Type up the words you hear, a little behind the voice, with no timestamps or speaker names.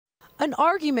An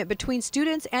argument between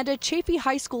students and a Chaffey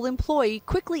High School employee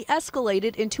quickly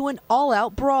escalated into an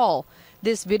all-out brawl.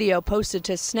 This video posted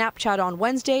to Snapchat on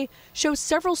Wednesday shows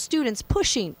several students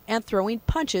pushing and throwing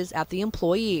punches at the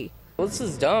employee. Well, this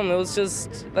is dumb. It was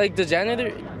just like the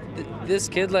janitor, this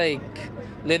kid like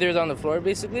lithered on the floor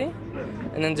basically,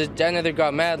 and then the janitor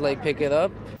got mad, like pick it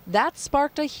up. That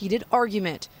sparked a heated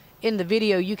argument. In the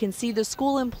video, you can see the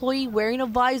school employee wearing a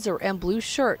visor and blue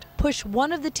shirt push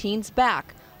one of the teens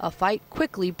back. A fight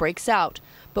quickly breaks out.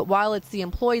 But while it's the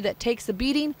employee that takes the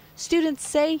beating, students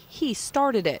say he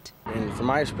started it. And from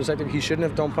my perspective, he shouldn't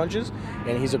have thrown punches,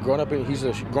 and he's a grown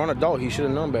adult, he should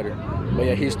have known better. But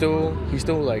yeah, he still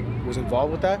like was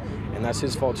involved with that, and that's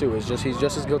his fault too. He's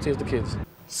just as guilty as the kids.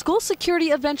 School security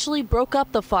eventually broke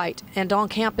up the fight, and on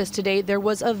campus today there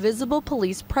was a visible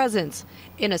police presence.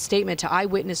 In a statement to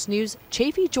Eyewitness News,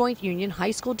 Chaffey Joint Union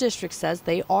High School District says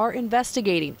they are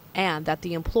investigating and that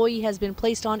the employee has been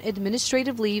placed on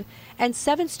administrative leave and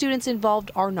 7 students involved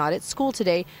are not at school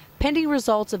today, pending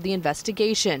results of the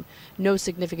investigation. No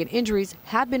significant injuries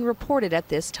have been reported at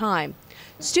this time.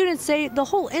 Students say the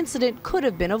whole incident could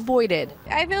have been avoided.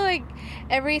 I feel like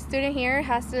every student here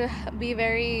has to be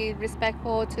very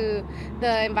respectful to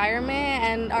the environment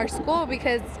and our school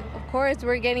because, of course,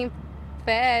 we're getting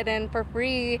fed and for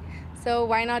free, so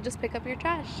why not just pick up your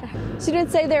trash?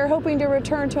 Students say they're hoping to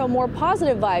return to a more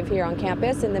positive vibe here on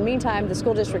campus. In the meantime, the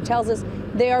school district tells us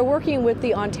they are working with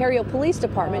the Ontario Police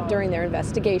Department during their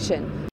investigation.